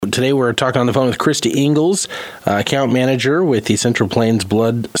today we're talking on the phone with Kristi Ingalls, account manager with the Central Plains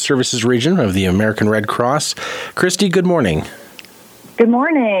Blood Services Region of the American Red Cross. Kristi, good morning. Good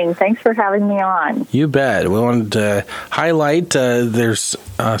morning. Thanks for having me on. You bet. We wanted to highlight there's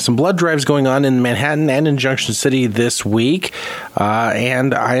some blood drives going on in Manhattan and in Junction City this week,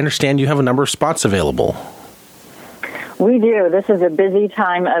 and I understand you have a number of spots available. We do. This is a busy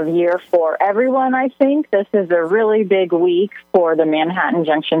time of year for everyone, I think. This is a really big week for the Manhattan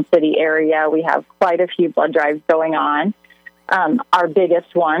Junction City area. We have quite a few blood drives going on. Our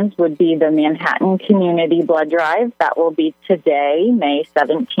biggest ones would be the Manhattan Community Blood Drive. That will be today, May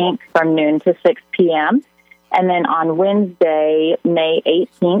 17th, from noon to 6 p.m. And then on Wednesday, May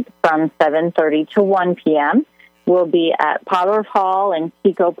 18th, from 7:30 to 1 p.m., we'll be at Pottorf Hall in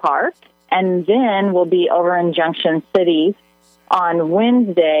CiCo Park. And then we'll be over in Junction City on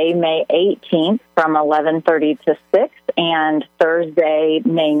Wednesday, May 18th, from 11:30 to 6, and Thursday,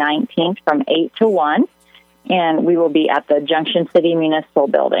 May 19th, from 8 to 1. And we will be at the Junction City Municipal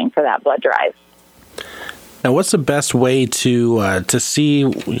Building for that blood drive. Now, what's the best way to see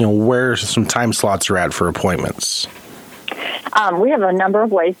where some time slots are at for appointments? We have a number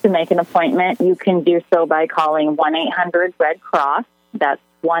of ways to make an appointment. You can do so by calling 1-800-RED-CROSS. That's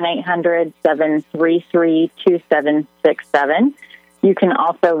 1-800-733-2767. You can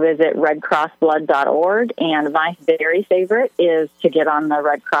also visit redcrossblood.org, and my very favorite is to get on the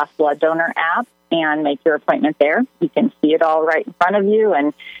Red Cross Blood Donor app and make your appointment there. You can see it all right in front of you,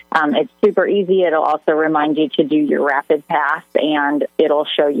 and it's super easy. It'll also remind you to do your rapid pass, and it'll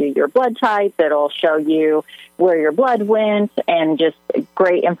show you your blood type. It'll show you where your blood went, and just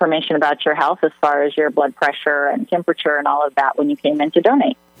great information about your health as far as your blood pressure and temperature and all of that when you came in to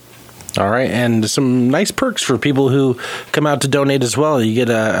donate. All right, and some nice perks for people who come out to donate as well. You get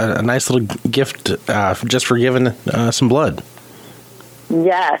a nice little gift just for giving some blood.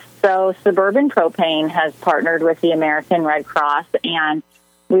 Yes, so Suburban Propane has partnered with the American Red Cross, and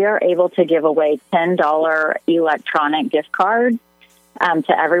we are able to give away $10 electronic gift cards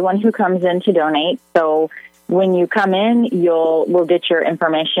to everyone who comes in to donate. So when you come in, we'll get your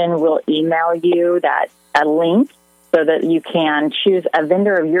information. We'll email you a link so that you can choose a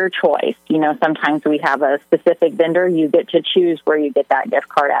vendor of your choice. Sometimes we have a specific vendor. You get to choose where you get that gift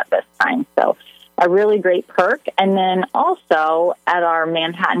card at this time. So a really great perk. And then also at our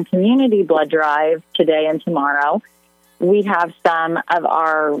Manhattan Community Blood Drive today and tomorrow, we have some of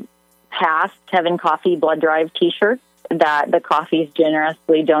our past Heaven Coffee Blood Drive T-shirts that the coffee's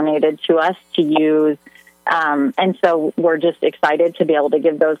generously donated to us to use. And so we're just excited to be able to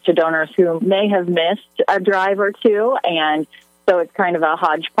give those to donors who may have missed a drive or two. And so it's kind of a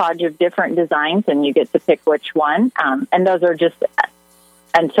hodgepodge of different designs, and you get to pick which one. And those are just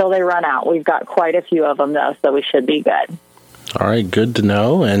until they run out. We've got quite a few of them, though, so we should be good. All right, good to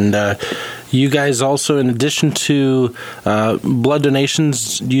know. And you guys also, in addition to blood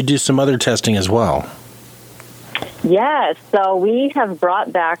donations, you do some other testing as well. Yes, so we have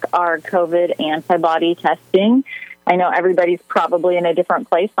brought back our COVID antibody testing. I know everybody's probably in a different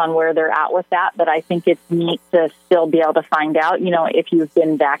place on where they're at with that, but I think it's neat to still be able to find out, if you've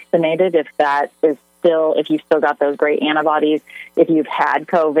been vaccinated, if you've still got those great antibodies. If you've had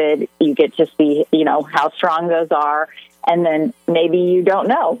COVID, you get to see, how strong those are. And then maybe you don't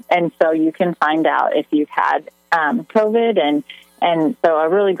know. And so you can find out if you've had COVID. And so a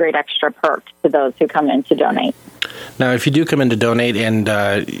really great extra perk to those who come in to donate. Now, if you do come in to donate and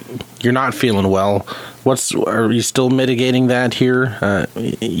you're not feeling well, are you still mitigating that here,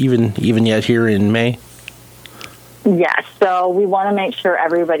 even yet here in May? Yes. So we want to make sure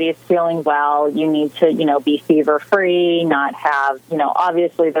everybody is feeling well. You need to, be fever-free, not have,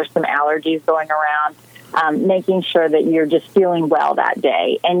 obviously there's some allergies going around. Making sure that you're just feeling well that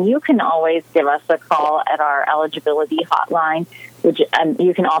day. And you can always give us a call at our eligibility hotline, which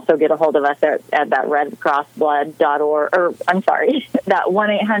you can also get a hold of us at that redcrossblood.org, that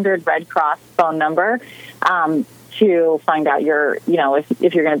 1-800-RED-CROSS phone number to find out if you're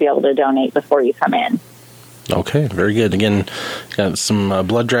going to be able to donate before you come in. Okay, very good. Again, got some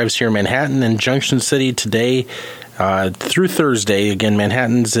blood drives here in Manhattan and Junction City today through Thursday. Again,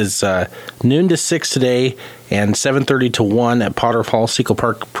 Manhattan's is noon to 6 today and 7:30 to 1 at Pottorf Hall, CiCo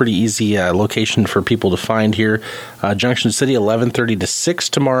Park. Pretty easy location for people to find here. Junction City, 11:30 to 6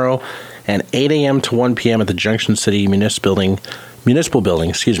 tomorrow, and 8 a.m. to 1 p.m. at the Junction City Municipal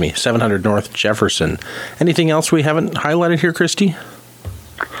Building, 700 North Jefferson. Anything else we haven't highlighted here, Kristi?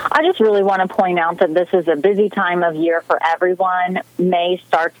 I just really want to point out that this is a busy time of year for everyone. May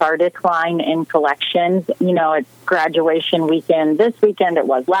starts our decline in collections. It's graduation weekend this weekend. It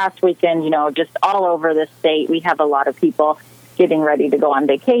was last weekend. Just all over the state, we have a lot of people getting ready to go on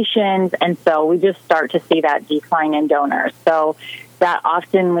vacations. And so we just start to see that decline in donors. So that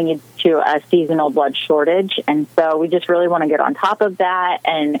often leads to a seasonal blood shortage. And so we just really want to get on top of that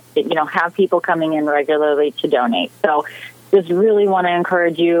and, have people coming in regularly to donate. So just really want to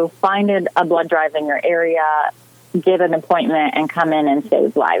encourage you, find a blood drive in your area, get an appointment, and come in and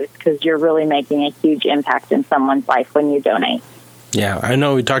save lives, because you're really making a huge impact in someone's life when you donate. Yeah, I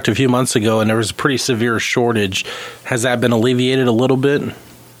know we talked a few months ago, and there was a pretty severe shortage. Has that been alleviated a little bit?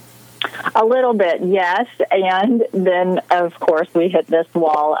 A little bit, yes. And then, of course, we hit this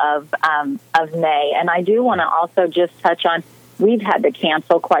wall of May. And I do want to also just touch on, we've had to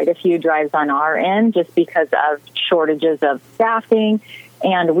cancel quite a few drives on our end just because of shortages of staffing.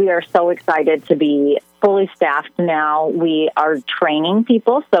 And we are so excited to be fully staffed now. We are training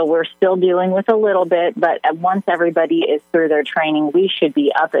people, so we're still dealing with a little bit. But once everybody is through their training, we should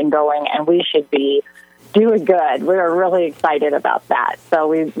be up and going, and we should be doing good. We're really excited about that. So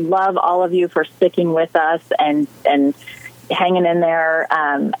we love all of you for sticking with us and hanging in there.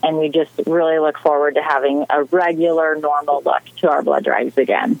 And we just really look forward to having a regular, normal look to our blood drives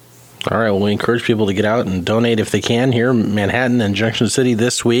again. All right. Well, we encourage people to get out and donate if they can here in Manhattan and Junction City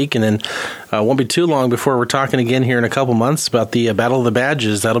this week. And then won't be too long before we're talking again here in a couple months about the Battle of the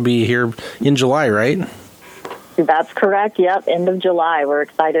Badges. That'll be here in July, right? That's correct. Yep. End of July. We're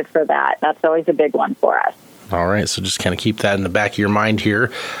excited for that. That's always a big one for us. All right. So just kind of keep that in the back of your mind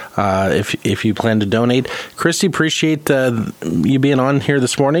here if you plan to donate. Kristi, appreciate you being on here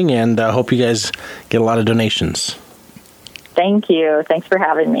this morning, and hope you guys get a lot of donations. Thank you. Thanks for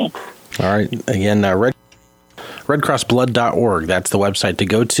having me. All right. Again, redcrossblood.org. That's the website to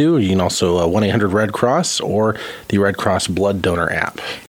go to. You can also 1-800-RED-CROSS or the Red Cross Blood Donor app.